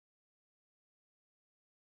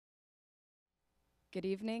Good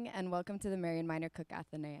evening and welcome to the Marion Minor Cook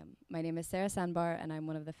Athenaeum. My name is Sarah Sandbar and I'm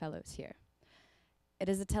one of the fellows here. It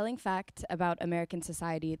is a telling fact about American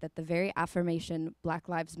society that the very affirmation Black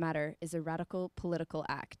Lives Matter is a radical political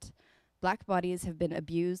act. Black bodies have been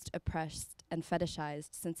abused, oppressed, and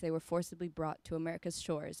fetishized since they were forcibly brought to America's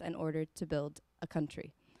shores in order to build a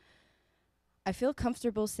country. I feel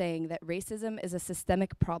comfortable saying that racism is a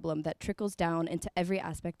systemic problem that trickles down into every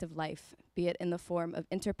aspect of life, be it in the form of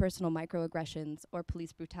interpersonal microaggressions or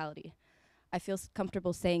police brutality. I feel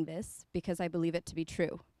comfortable saying this because I believe it to be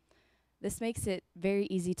true. This makes it very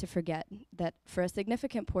easy to forget that for a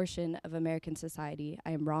significant portion of American society,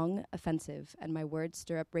 I am wrong, offensive, and my words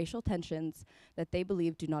stir up racial tensions that they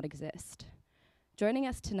believe do not exist. Joining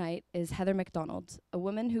us tonight is Heather McDonald, a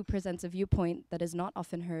woman who presents a viewpoint that is not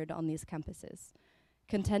often heard on these campuses,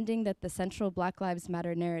 contending that the central Black Lives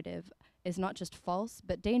Matter narrative is not just false,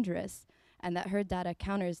 but dangerous, and that her data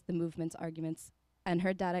counters the movement's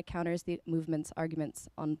arguments,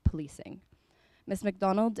 on policing. Ms.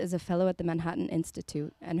 McDonald is a fellow at the Manhattan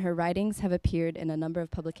Institute, and her writings have appeared in a number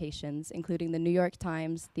of publications, including the New York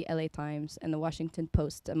Times, the LA Times, and the Washington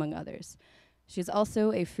Post, among others. She is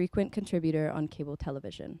also a frequent contributor on cable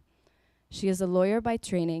television. She is a lawyer by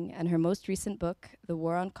training, and her most recent book, The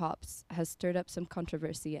War on Cops, has stirred up some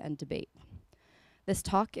controversy and debate. This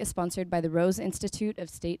talk is sponsored by the Rose Institute of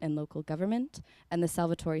State and Local Government and the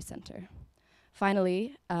Salvatore Center.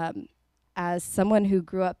 Finally, as someone who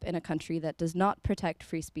grew up in a country that does not protect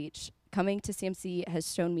free speech, coming to CMC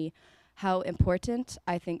has shown me how important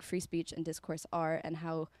I think free speech and discourse are and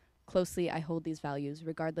how closely I hold these values,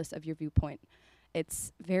 regardless of your viewpoint.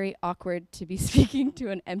 It's very awkward to be speaking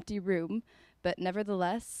to an empty room, but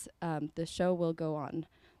nevertheless, the show will go on.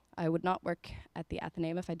 I would not work at the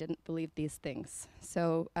Athenaeum if I didn't believe these things.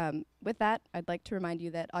 So with that, I'd like to remind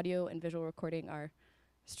you that audio and visual recording are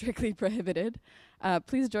strictly prohibited.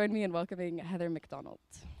 Please join me in welcoming Heather McDonald.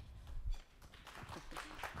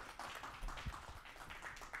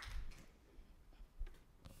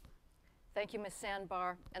 Thank you, Ms.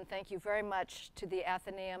 Sandbar, and thank you very much to the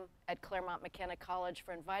Athenaeum at Claremont McKenna College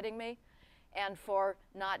for inviting me and for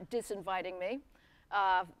not disinviting me.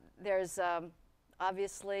 There's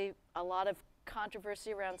obviously a lot of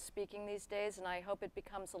controversy around speaking these days, and I hope it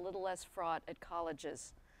becomes a little less fraught at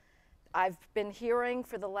colleges. I've been hearing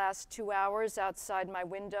for the last 2 hours outside my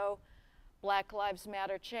window, Black Lives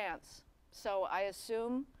Matter chants. So I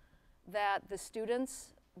assume that the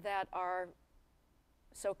students that are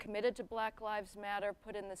so committed to Black Lives Matter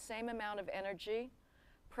put in the same amount of energy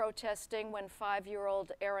protesting when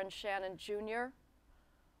 5-year-old Aaron Shannon Jr.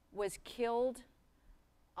 was killed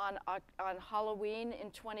on Halloween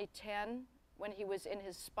in 2010 when he was in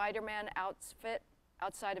his Spider-Man outfit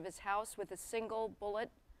outside of his house with a single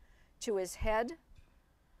bullet to his head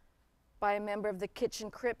by a member of the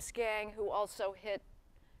Kitchen Crips gang who also hit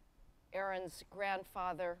Aaron's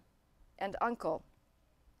grandfather and uncle.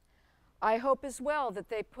 I hope as well that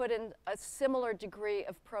they put in a similar degree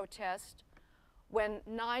of protest when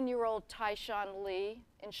 9-year-old Tyshawn Lee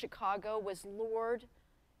in Chicago was lured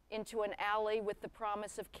into an alley with the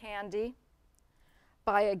promise of candy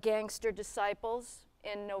by a gangster disciples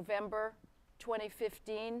in November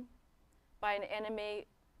 2015 by an enemy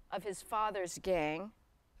of his father's gang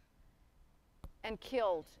and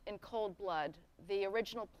killed in cold blood. The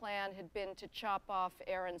original plan had been to chop off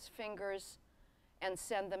Aaron's fingers and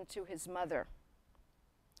send them to his mother.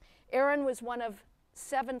 Aaron was one of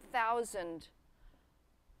 7,000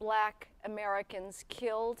 Black Americans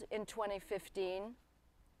killed in 2015.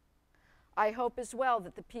 I hope as well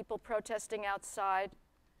that the people protesting outside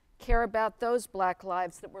care about those Black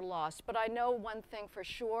lives that were lost. But I know one thing for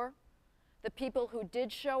sure, the people who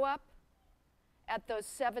did show up at those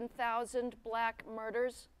 7,000 Black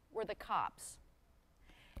murders were the cops.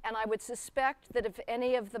 And I would suspect that if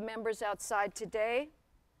any of the members outside today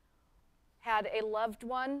had a loved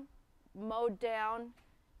one mowed down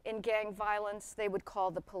in gang violence, they would call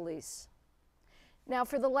the police. Now,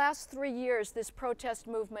 for the last 3 years, this protest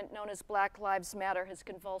movement known as Black Lives Matter has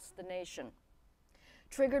convulsed the nation.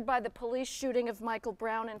 Triggered by the police shooting of Michael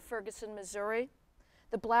Brown in Ferguson, Missouri,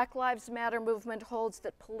 the Black Lives Matter movement holds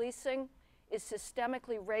that policing is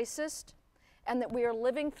systemically racist and that we are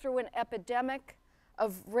living through an epidemic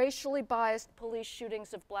of racially biased police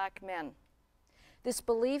shootings of Black men. This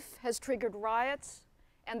belief has triggered riots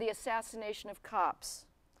and the assassination of cops.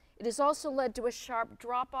 It has also led to a sharp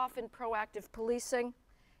drop-off in proactive policing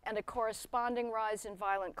and a corresponding rise in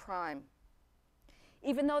violent crime.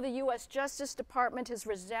 Even though the U.S. Justice Department has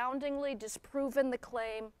resoundingly disproven the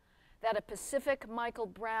claim that a Pacific Michael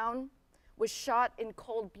Brown was shot in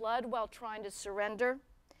cold blood while trying to surrender,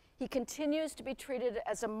 he continues to be treated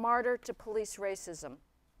as a martyr to police racism.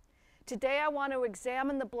 Today, I want to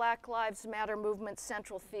examine the Black Lives Matter movement's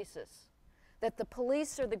central thesis, that the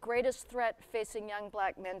police are the greatest threat facing young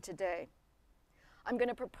black men today. I'm going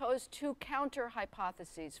to propose two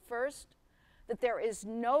counter-hypotheses. First, that there is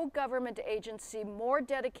no government agency more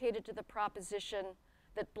dedicated to the proposition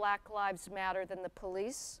that Black lives matter than the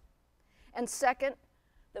police. And second,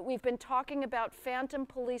 that we've been talking about phantom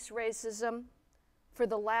police racism for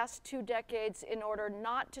the last 2 decades in order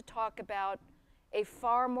not to talk about a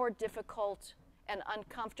far more difficult and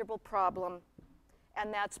uncomfortable problem,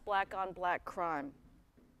 and that's black-on-black crime.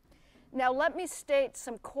 Now, let me state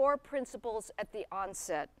some core principles at the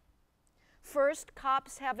onset. First,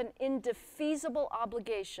 cops have an indefeasible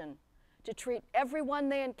obligation to treat everyone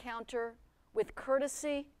they encounter with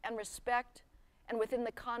courtesy and respect and within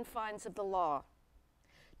the confines of the law.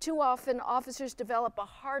 Too often, officers develop a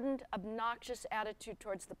hardened, obnoxious attitude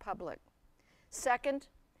towards the public. Second,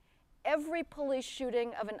 every police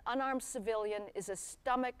shooting of an unarmed civilian is a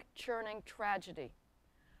stomach-churning tragedy.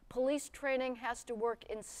 Police training has to work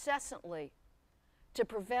incessantly to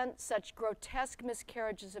prevent such grotesque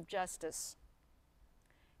miscarriages of justice.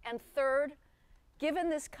 And third, given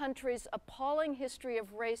this country's appalling history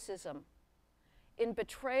of racism, in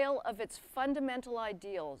betrayal of its fundamental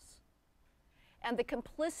ideals, and the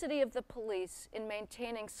complicity of the police in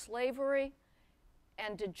maintaining slavery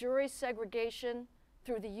and de jure segregation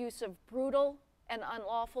through the use of brutal and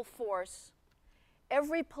unlawful force,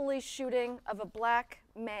 every police shooting of a black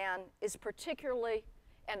man is particularly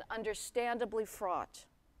and understandably fraught.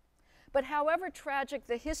 But however tragic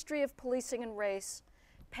the history of policing and race,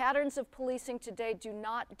 patterns of policing today do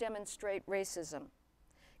not demonstrate racism.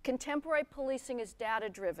 Contemporary policing is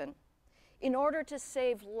data-driven. In order to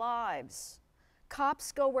save lives,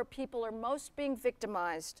 cops go where people are most being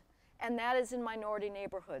victimized, and that is in minority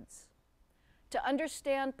neighborhoods. To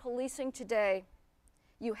understand policing today,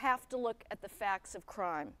 you have to look at the facts of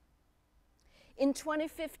crime. In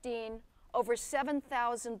 2015, over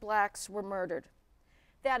 7,000 blacks were murdered.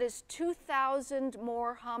 That is 2,000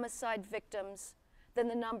 more homicide victims than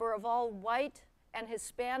the number of all white and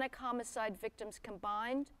Hispanic homicide victims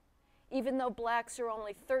combined, even though blacks are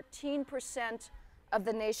only 13% of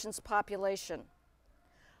the nation's population.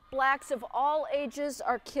 Blacks of all ages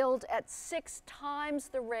are killed at 6 times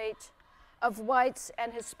the rate of whites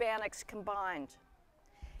and Hispanics combined.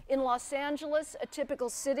 In Los Angeles, a typical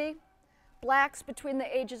city, blacks between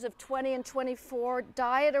the ages of 20 and 24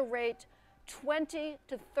 die at a rate 20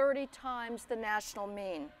 to 30 times the national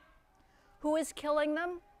mean. Who is killing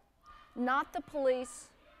them? Not the police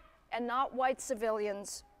and not white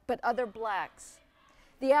civilians, but other blacks.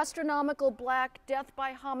 The astronomical black death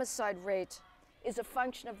by homicide rate is a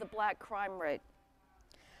function of the black crime rate.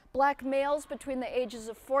 Black males between the ages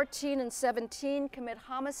of 14 and 17 commit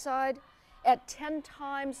homicide at 10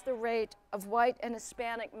 times the rate of white and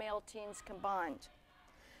Hispanic male teens combined.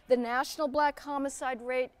 The national black homicide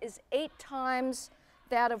rate is 8 times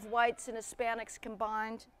that of whites and Hispanics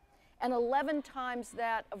combined, and 11 times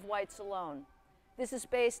that of whites alone. This is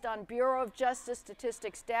based on Bureau of Justice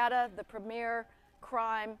Statistics data, the premier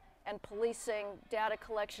crime and policing data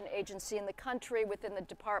collection agency in the country within the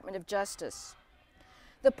Department of Justice.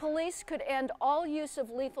 The police could end all use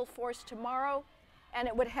of lethal force tomorrow, and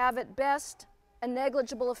it would have at best a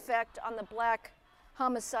negligible effect on the black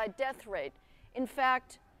homicide death rate. In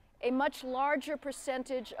fact, a much larger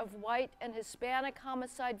percentage of white and Hispanic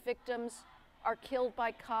homicide victims are killed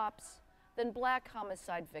by cops than black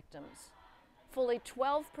homicide victims. Fully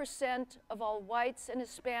 12% of all whites and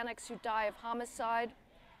Hispanics who die of homicide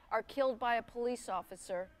are killed by a police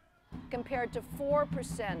officer, compared to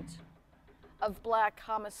 4% of black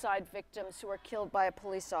homicide victims who are killed by a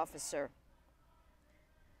police officer.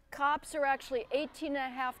 Cops are actually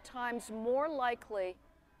 18.5 times more likely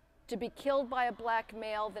to be killed by a black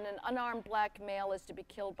male than an unarmed black male is to be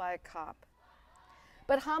killed by a cop.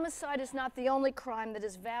 But homicide is not the only crime that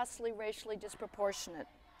is vastly racially disproportionate.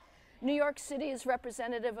 New York City is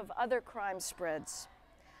representative of other crime spreads.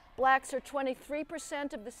 Blacks are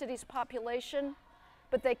 23% of the city's population,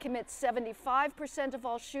 but they commit 75% of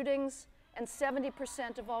all shootings and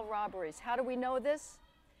 70% of all robberies. How do we know this?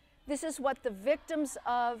 This is what the victims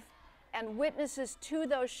of and witnesses to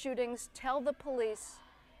those shootings tell the police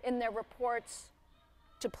in their reports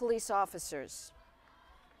to police officers.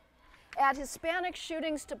 Add Hispanic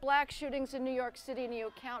shootings to black shootings in New York City, and you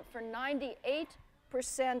account for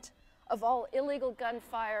 98% of all illegal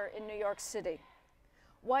gunfire in New York City.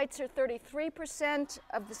 Whites are 33%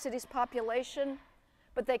 of the city's population,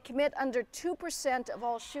 but they commit under 2% of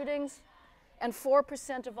all shootings and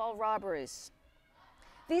 4% of all robberies.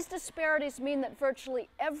 These disparities mean that virtually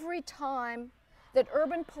every time that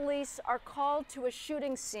urban police are called to a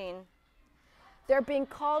shooting scene, they're being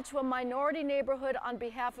called to a minority neighborhood on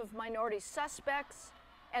behalf of minority suspects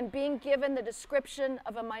and being given the description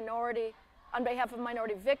of a minority on behalf of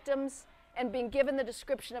minority victims and being given the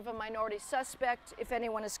description of a minority suspect if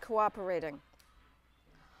anyone is cooperating.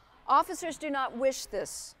 Officers do not wish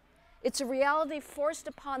this. It's a reality forced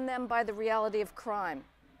upon them by the reality of crime.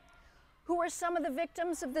 Who are some of the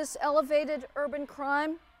victims of this elevated urban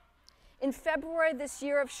crime? In February this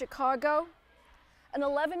year of Chicago, an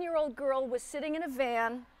 11-year-old girl was sitting in a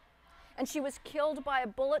van and she was killed by a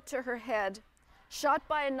bullet to her head, shot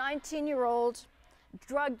by a 19-year-old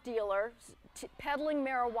drug dealer peddling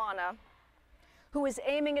marijuana who was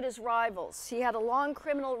aiming at his rivals. He had a long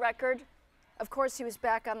criminal record. Of course, he was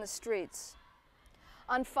back on the streets.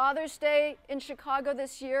 On Father's Day in Chicago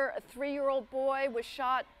this year, a 3-year-old boy was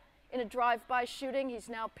shot in a drive-by shooting. He's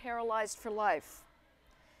now paralyzed for life.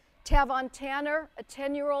 Tavon Tanner, a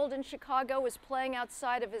 10-year-old in Chicago, was playing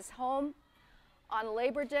outside of his home on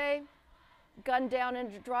Labor Day, gunned down in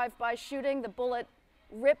a drive-by shooting. The bullet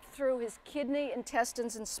ripped through his kidney,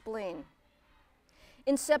 intestines, and spleen.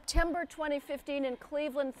 In September 2015 in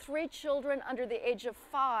Cleveland, 3 children under the age of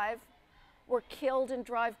 5 were killed in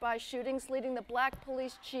drive-by shootings, leading the black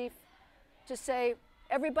police chief to say,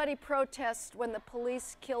 "Everybody protests when the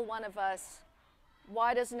police kill one of us.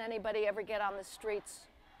 Why doesn't anybody ever get on the streets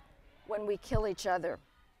when we kill each other?"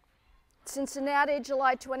 Cincinnati,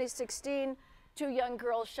 July 2016, 2 young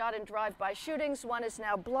girls shot in drive-by shootings. One is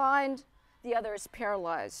now blind, the other is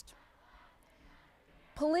paralyzed.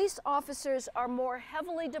 Police officers are more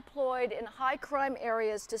heavily deployed in high crime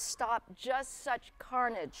areas to stop just such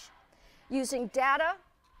carnage, using data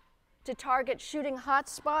to target shooting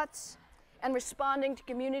hotspots and responding to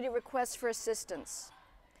community requests for assistance.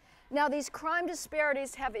 Now, these crime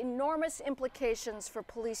disparities have enormous implications for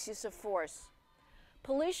police use of force.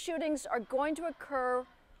 Police shootings are going to occur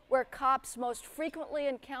where cops most frequently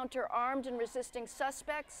encounter armed and resisting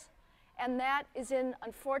suspects, and that is in,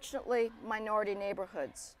 unfortunately, minority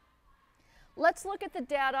neighborhoods. Let's look at the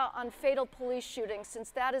data on fatal police shootings, since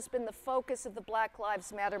that has been the focus of the Black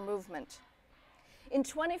Lives Matter movement. In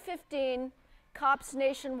 2015, cops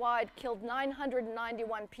nationwide killed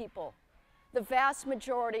 991 people, the vast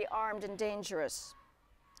majority armed and dangerous.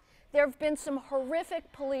 There have been some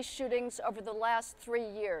horrific police shootings over the last 3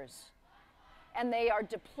 years, and they are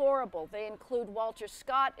deplorable. They include Walter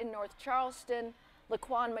Scott in North Charleston,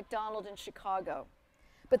 Laquan McDonald in Chicago,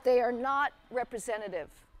 but they are not representative.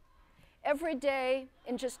 Every day,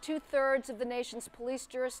 in just 2/3 of the nation's police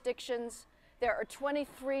jurisdictions, there are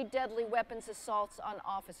 23 deadly weapons assaults on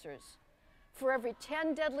officers. For every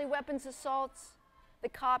 10 deadly weapons assaults, the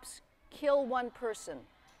cops kill 1 person.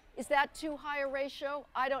 Is that too high a ratio?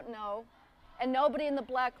 I don't know. And nobody in the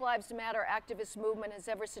Black Lives Matter activist movement has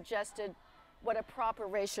ever suggested what a proper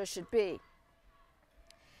ratio should be.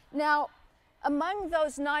 Now, among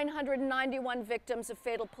those 991 victims of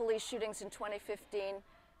fatal police shootings in 2015,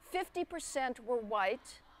 50% were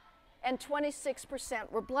white and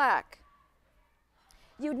 26% were black.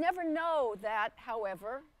 You'd never know that,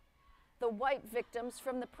 however, the white victims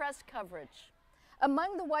from the press coverage.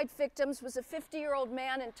 Among the white victims was a 50-year-old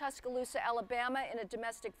man in Tuscaloosa, Alabama, in a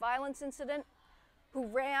domestic violence incident who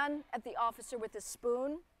ran at the officer with a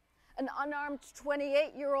spoon, an unarmed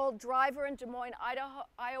 28-year-old driver in Des Moines,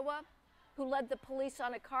 Iowa, who led the police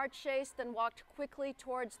on a car chase, then walked quickly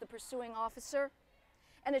towards the pursuing officer,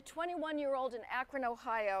 and a 21-year-old in Akron,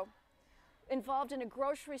 Ohio, involved in a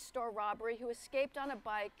grocery store robbery who escaped on a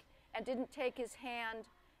bike and didn't take his hand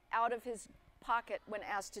out of his pocket when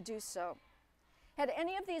asked to do so. Had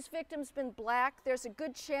any of these victims been black, there's a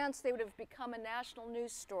good chance they would have become a national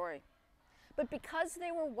news story. But because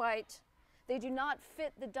they were white, they do not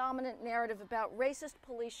fit the dominant narrative about racist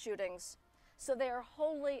police shootings, so they are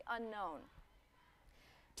wholly unknown.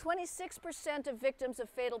 26% of victims of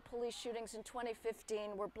fatal police shootings in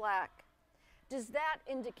 2015 were black. Does that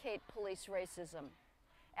indicate police racism?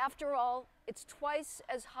 After all, it's twice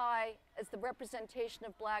as high as the representation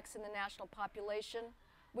of blacks in the national population,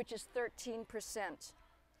 which is 13%.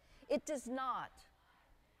 It does not.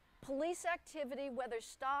 Police activity, whether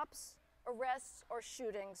stops, arrests, or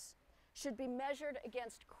shootings, should be measured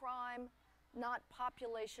against crime, not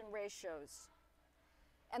population ratios.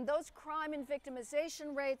 And those crime and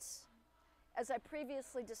victimization rates, as I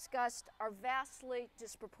previously discussed, are vastly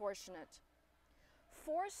disproportionate.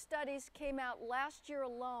 4 studies came out last year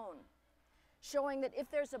alone showing that if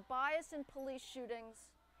there's a bias in police shootings,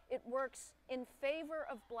 it works in favor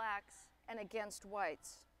of blacks and against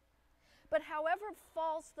whites. But however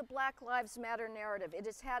false the Black Lives Matter narrative, it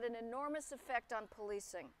has had an enormous effect on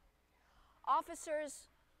policing. Officers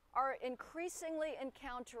are increasingly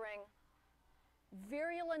encountering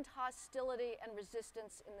virulent hostility and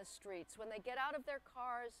resistance in the streets. When they get out of their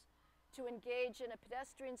cars to engage in a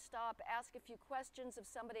pedestrian stop, ask a few questions of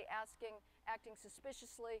somebody acting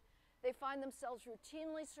suspiciously, they find themselves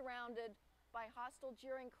routinely surrounded by hostile,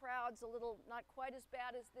 jeering crowds, a little not quite as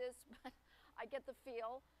bad as this, but I get the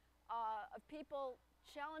feel, of people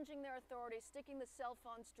challenging their authority, sticking the cell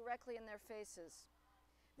phones directly in their faces.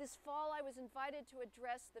 This fall, I was invited to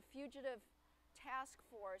address the fugitive task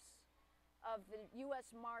force of the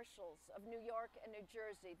U.S. Marshals of New York and New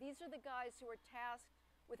Jersey. These are the guys who are tasked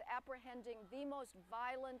with apprehending the most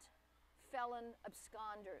violent felon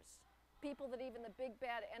absconders, people that even the big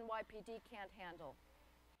bad NYPD can't handle.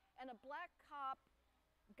 And a black cop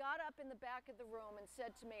got up in the back of the room and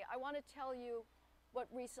said to me, "I want to tell you what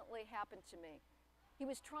recently happened to me." He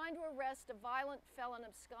was trying to arrest a violent felon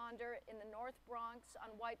absconder in the North Bronx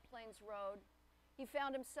on White Plains Road. He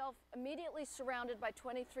found himself immediately surrounded by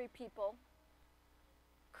 23 people,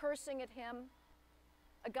 cursing at him.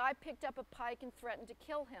 A guy picked up a pike and threatened to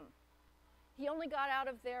kill him. He only got out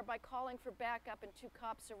of there by calling for backup, and 2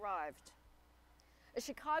 cops arrived. A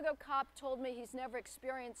Chicago cop told me he's never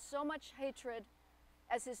experienced so much hatred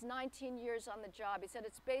as his 19 years on the job. He said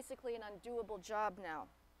it's basically an undoable job now.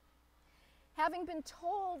 Having been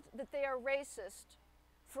told that they are racist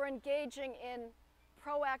for engaging in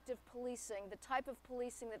proactive policing, the type of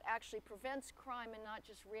policing that actually prevents crime and not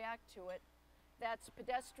just react to it, that's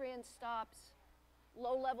pedestrian stops,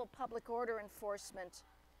 low-level public order enforcement,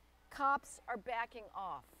 cops are backing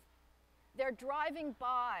off. They're driving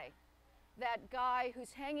by that guy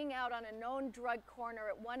who's hanging out on a known drug corner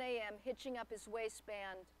at 1 a.m. hitching up his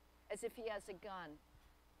waistband as if he has a gun.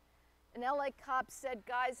 An LA cop said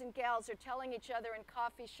guys and gals are telling each other in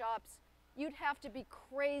coffee shops, "You'd have to be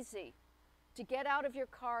crazy to get out of your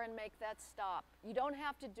car and make that stop. You don't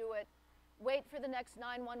have to do it. Wait for the next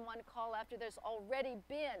 911 call after there's already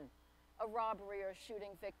been a robbery or a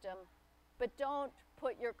shooting victim, but don't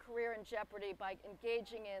put your career in jeopardy by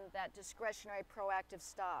engaging in that discretionary proactive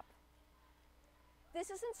stop." This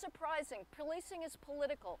isn't surprising. Policing is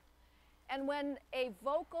political. And when a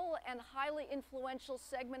vocal and highly influential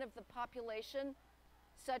segment of the population,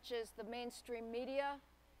 such as the mainstream media,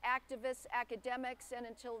 activists, academics, and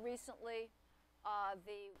until recently,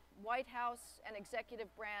 the White House and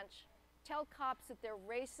executive branch, tell cops that they're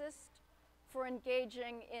racist for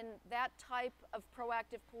engaging in that type of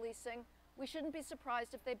proactive policing, we shouldn't be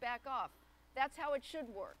surprised if they back off. That's how it should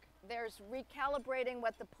work. There's recalibrating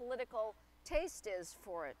what the political taste is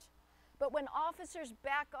for it. But when officers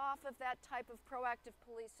back off of that type of proactive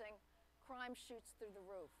policing, crime shoots through the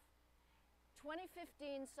roof.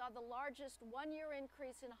 2015 saw the largest one-year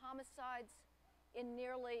increase in homicides in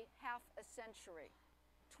nearly half a century,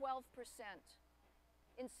 12%.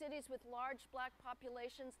 In cities with large black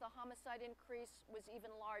populations, the homicide increase was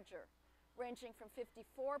even larger, ranging from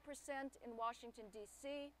 54% in Washington,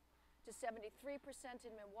 D.C., to 73%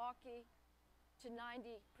 in Milwaukee, to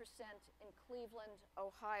 90% in Cleveland,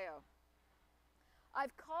 Ohio.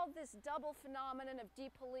 I've called this double phenomenon of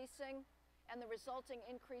depolicing and the resulting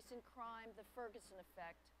increase in crime the Ferguson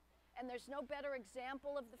effect. And there's no better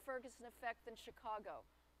example of the Ferguson effect than Chicago.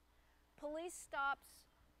 Police stops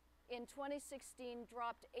in 2016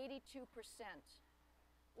 dropped 82%.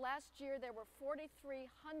 Last year there were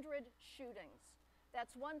 4,300 shootings.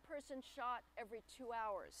 That's one person shot every 2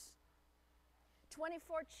 hours.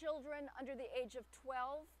 24 children under the age of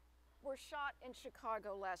 12 were shot in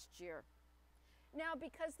Chicago last year. Now,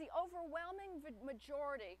 because the overwhelming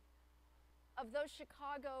majority of those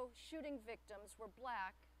Chicago shooting victims were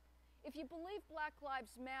black, if you believe Black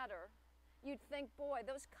Lives Matter, you'd think, boy,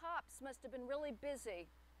 those cops must have been really busy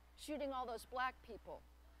shooting all those black people.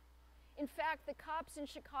 In fact, the cops in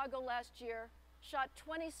Chicago last year shot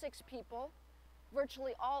 26 people,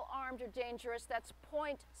 virtually all armed or dangerous. That's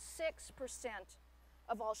 0.6%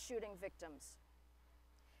 of all shooting victims.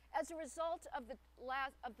 As a result of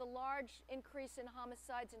the large increase in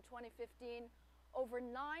homicides in 2015, over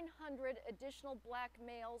 900 additional black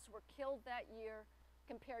males were killed that year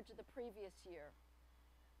compared to the previous year.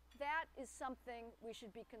 That is something we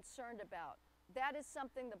should be concerned about. That is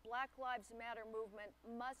something the Black Lives Matter movement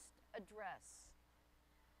must address.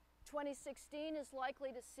 2016 is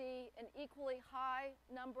likely to see an equally high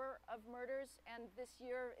number of murders, and this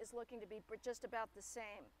year is looking to be just about the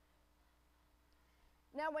same.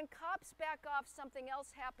 Now, when cops back off, something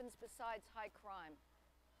else happens besides high crime.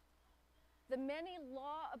 The many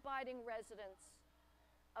law-abiding residents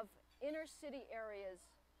of inner city areas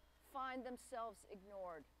find themselves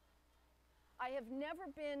ignored. I have never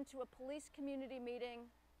been to a police community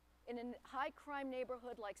meeting in a high crime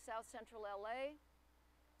neighborhood like South Central LA,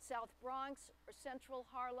 South Bronx, or Central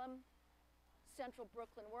Harlem, Central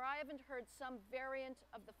Brooklyn, where I haven't heard some variant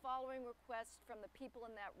of the following request from the people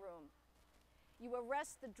in that room. You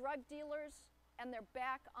arrest the drug dealers and they're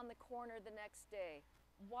back on the corner the next day.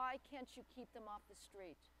 Why can't you keep them off the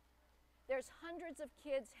street? There's hundreds of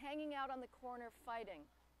kids hanging out on the corner fighting.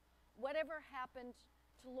 Whatever happened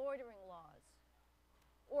to loitering laws?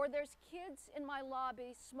 Or there's kids in my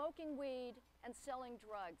lobby smoking weed and selling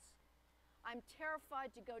drugs. I'm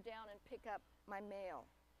terrified to go down and pick up my mail.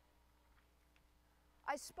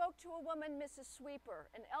 I spoke to a woman, Mrs. Sweeper,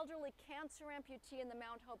 an elderly cancer amputee in the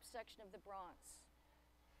Mount Hope section of the Bronx.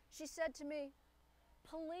 She said to me,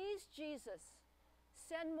 "Please, Jesus,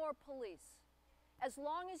 send more police. As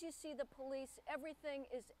long as you see the police, everything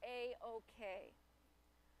is A-okay."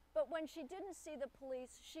 But when she didn't see the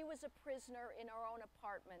police, she was a prisoner in her own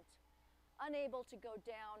apartment, unable to go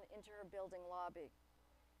down into her building lobby.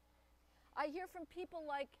 I hear from people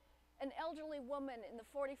like an elderly woman in the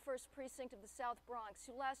 41st precinct of the South Bronx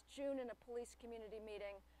who last June in a police community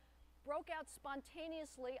meeting broke out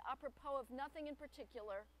spontaneously, apropos of nothing in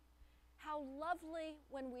particular, "How lovely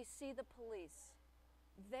when we see the police.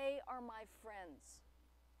 They are my friends."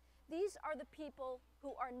 These are the people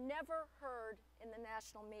who are never heard in the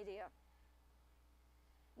national media.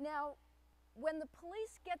 Now, when the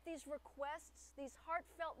police get these requests, these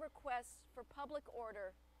heartfelt requests for public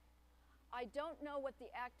order, I don't know what the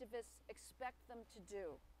activists expect them to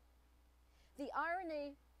do. The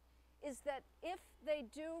irony is that if they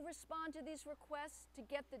do respond to these requests to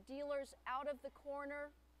get the dealers out of the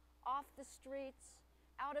corner, off the streets,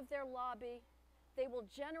 out of their lobby, they will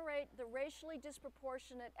generate the racially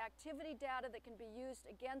disproportionate activity data that can be used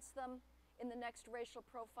against them in the next racial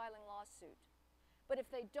profiling lawsuit. But if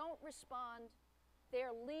they don't respond, they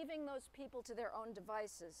are leaving those people to their own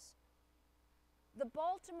devices. The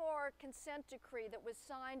Baltimore consent decree that was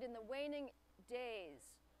signed in the waning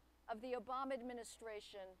days of the Obama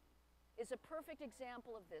administration is a perfect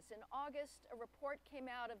example of this. In August, a report came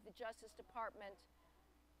out of the Justice Department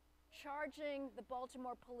charging the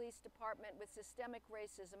Baltimore Police Department with systemic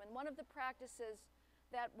racism. And one of the practices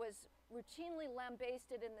that was routinely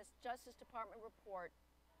lambasted in this Justice Department report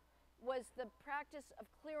was the practice of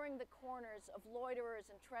clearing the corners of loiterers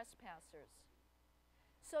and trespassers.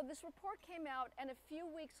 So this report came out, and a few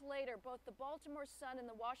weeks later, both the Baltimore Sun and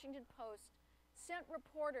the Washington Post sent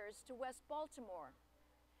reporters to West Baltimore.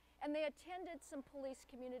 And they attended some police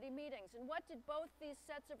community meetings. And what did both these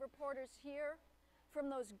sets of reporters hear from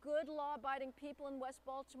those good law-abiding people in West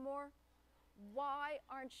Baltimore? Why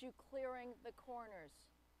aren't you clearing the corners?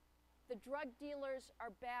 The drug dealers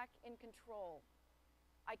are back in control.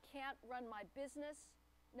 I can't run my business.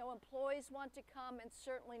 No employees want to come, and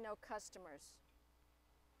certainly no customers.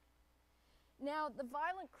 Now, the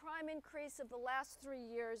violent crime increase of the last 3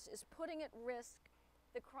 years is putting at risk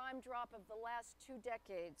the crime drop of the last 2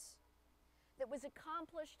 decades that was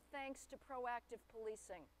accomplished thanks to proactive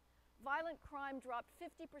policing. Violent crime dropped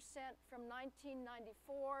 50% from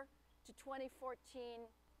 1994 to 2014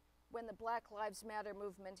 when the Black Lives Matter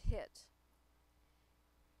movement hit.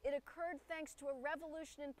 It occurred thanks to a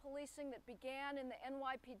revolution in policing that began in the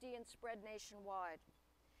NYPD and spread nationwide.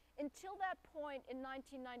 Until that point in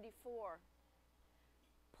 1994,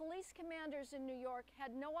 police commanders in New York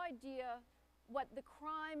had no idea what the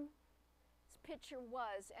crime picture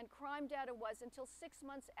was and crime data was until 6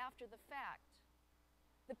 months after the fact.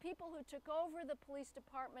 The people who took over the police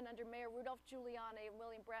department under Mayor Rudolph Giuliani and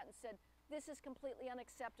William Bratton said, "This is completely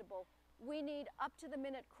unacceptable. We need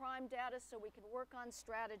up-to-the-minute crime data so we can work on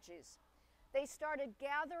strategies." They started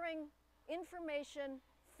gathering information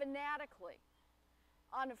fanatically,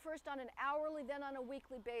 first on an hourly, then on a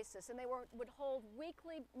weekly basis. And they would hold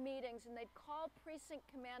weekly meetings, and they'd call precinct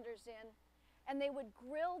commanders in, and they would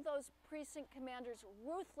grill those precinct commanders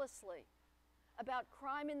ruthlessly about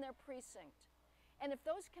crime in their precinct. And if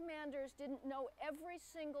those commanders didn't know every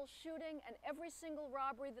single shooting and every single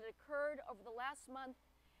robbery that occurred over the last month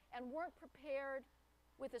and weren't prepared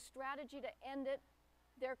with a strategy to end it,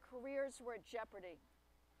 their careers were at jeopardy.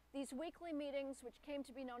 These weekly meetings, which came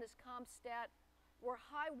to be known as CompStat, were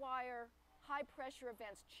high-wire, high-pressure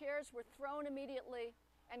events. Chairs were thrown immediately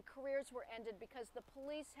and careers were ended because the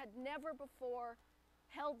police had never before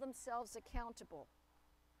held themselves accountable.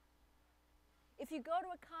 If you go to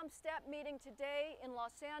a CompStat meeting today in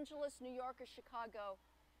Los Angeles, New York, or Chicago,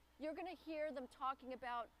 you're going to hear them talking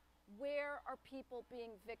about where are people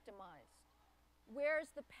being victimized? Where's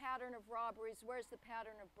the pattern of robberies? Where's the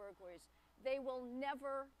pattern of burglaries? They will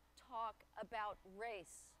never talk about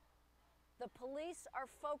race. The police are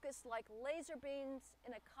focused like laser beams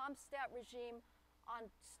in a Comstat regime on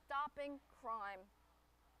stopping crime.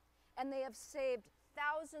 And they have saved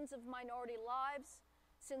thousands of minority lives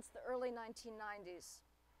since the early 1990s.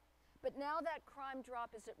 But now that crime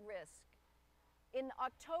drop is at risk. In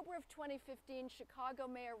October of 2015, Chicago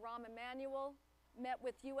Mayor Rahm Emanuel met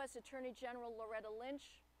with U.S. Attorney General Loretta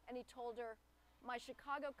Lynch, and he told her, "My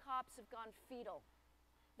Chicago cops have gone fetal.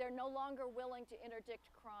 They're no longer willing to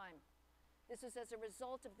interdict crime." This is as a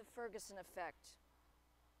result of the Ferguson effect.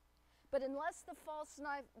 But unless the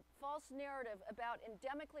false narrative about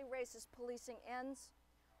endemically racist policing ends,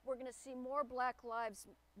 we're going to see more black lives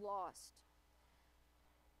lost.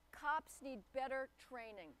 Cops need better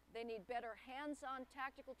training. They need better hands-on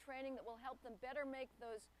tactical training that will help them better make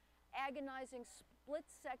those agonizing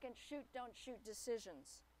split-second shoot, don't shoot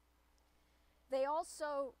decisions. They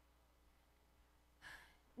also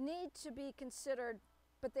need to be considered,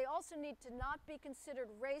 but they also need to not be considered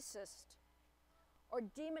racist or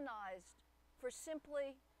demonized for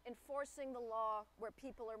simply enforcing the law where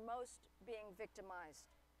people are most being victimized.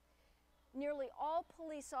 Nearly all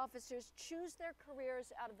police officers choose their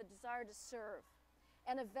careers out of the desire to serve,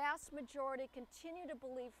 and a vast majority continue to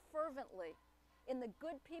believe fervently in the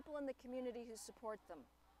good people in the community who support them.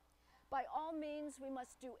 By all means, we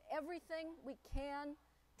must do everything we can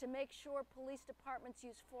to make sure police departments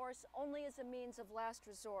use force only as a means of last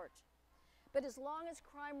resort. But as long as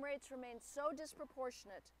crime rates remain so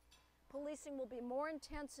disproportionate, policing will be more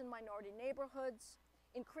intense in minority neighborhoods,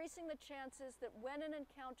 increasing the chances that when an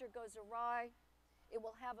encounter goes awry, it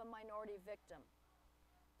will have a minority victim.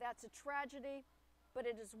 That's a tragedy, but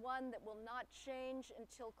it is one that will not change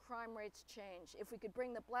until crime rates change. If we could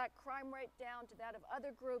bring the black crime rate down to that of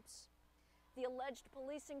other groups, the alleged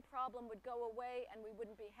policing problem would go away and we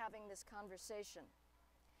wouldn't be having this conversation.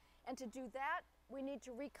 And to do that, we need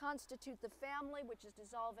to reconstitute the family, which is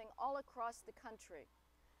dissolving all across the country.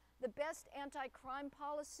 The best anti-crime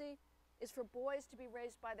policy is for boys to be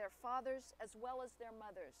raised by their fathers as well as their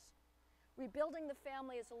mothers. Rebuilding the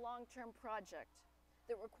family is a long-term project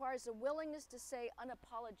that requires a willingness to say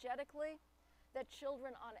unapologetically that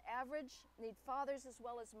children on average need fathers as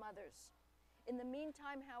well as mothers. In the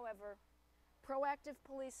meantime, however, proactive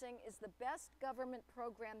policing is the best government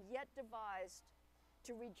program yet devised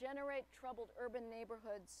to regenerate troubled urban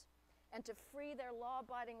neighborhoods and to free their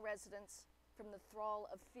law-abiding residents from the thrall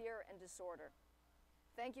of fear and disorder.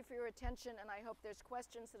 Thank you for your attention, and I hope there's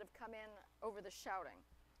questions that have come in over the shouting.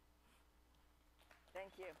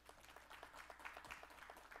 Thank you.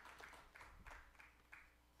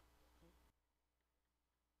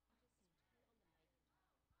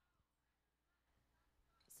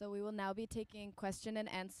 So we will now be taking question and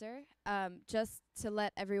answer. Just to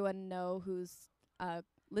let everyone know who's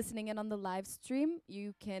listening in on the live stream,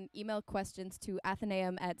 you can email questions to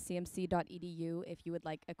athenaeum@cmc.edu if you would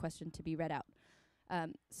like a question to be read out.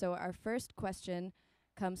 So our first question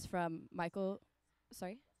comes from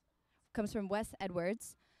Wes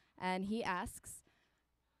Edwards, and he asks,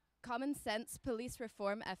 common sense police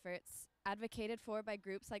reform efforts advocated for by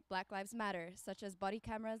groups like Black Lives Matter, such as body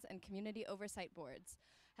cameras and community oversight boards,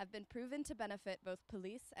 have been proven to benefit both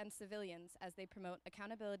police and civilians as they promote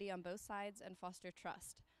accountability on both sides and foster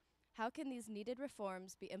trust. How can these needed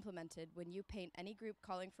reforms be implemented when you paint any group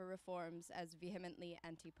calling for reforms as vehemently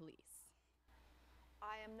anti-police?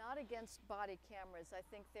 I am not against body cameras. I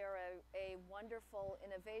think they're a wonderful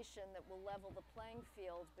innovation that will level the playing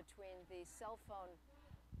field between the cell phone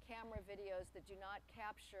camera videos that do not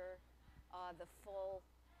capture the full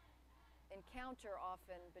encounter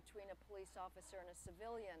often between a police officer and a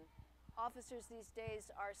civilian. Officers these days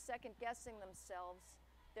are second-guessing themselves.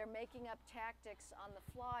 They're making up tactics on the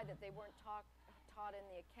fly that they weren't taught in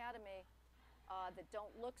the academy that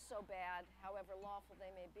don't look so bad, however lawful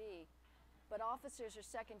they may be. But officers are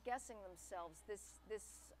second-guessing themselves.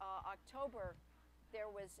 This October, there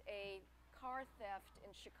was a car theft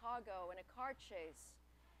in Chicago and a car chase.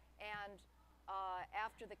 And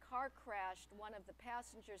after the car crashed, one of the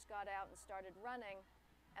passengers got out and started running,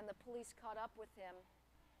 and the police caught up with him.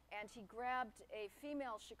 And he grabbed a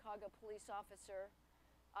female Chicago police officer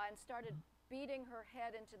and started beating her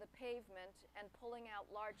head into the pavement and pulling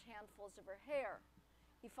out large handfuls of her hair.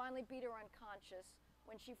 He finally beat her unconscious.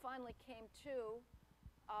 When she finally came to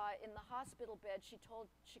in the hospital bed, she told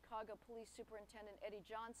Chicago Police Superintendent Eddie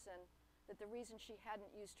Johnson that the reason she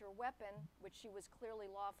hadn't used her weapon, which she was clearly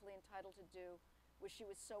lawfully entitled to do, was she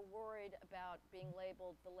was so worried about being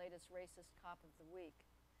labeled the latest racist cop of the week.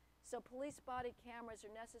 So police body cameras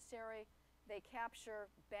are necessary. They capture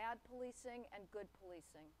bad policing and good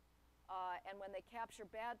policing. And when they capture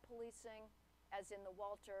bad policing, as in the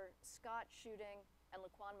Walter Scott shooting and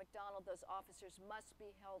Laquan McDonald, those officers must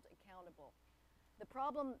be held accountable. The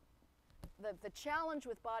problem, the challenge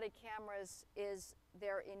with body cameras is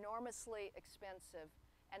they're enormously expensive.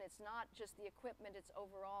 And it's not just the equipment, it's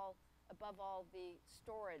overall, above all, the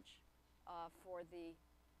storage for the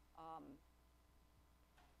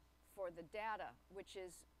data, which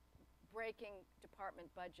is breaking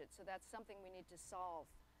department budget. So that's something we need to solve.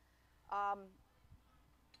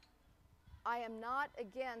 I am not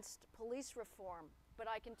against police reform, but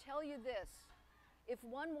I can tell you this. If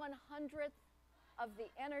 1/100th of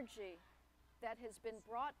the energy that has been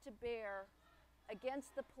brought to bear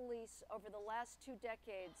against the police over the last 2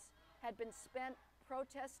 decades had been spent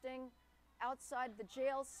protesting outside the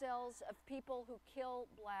jail cells of people who kill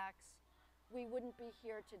blacks, we wouldn't be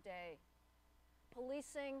here today.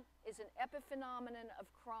 Policing is an epiphenomenon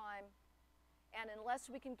of crime, and unless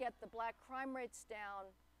we can get the black crime rates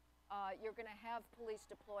down, you're going to have police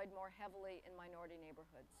deployed more heavily in minority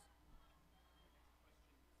neighborhoods.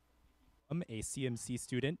 A CMC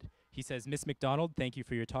student. He says, Ms. McDonald, thank you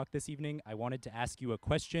for your talk this evening. I wanted to ask you a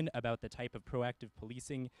question about the type of proactive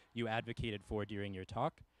policing you advocated for during your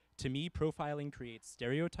talk. To me, profiling creates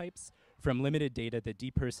stereotypes from limited data that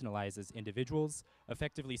depersonalizes individuals,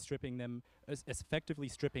 effectively stripping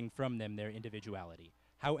from them their individuality.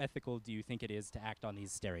 How ethical do you think it is to act on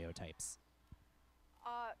these stereotypes?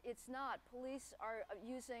 It's not. Police are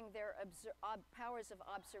using their powers of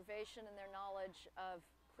observation and their knowledge of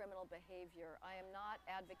criminal behavior. I am not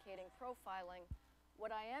advocating profiling.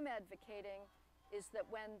 What I am advocating is that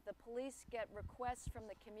when the police get requests from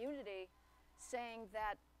the community saying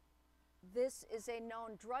that this is a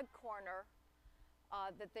known drug corner,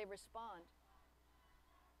 that they respond.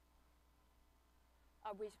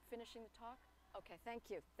 Are we finishing the talk? Okay, thank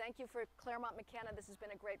you. Thank you for Claremont McKenna. This has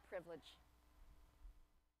been a great privilege.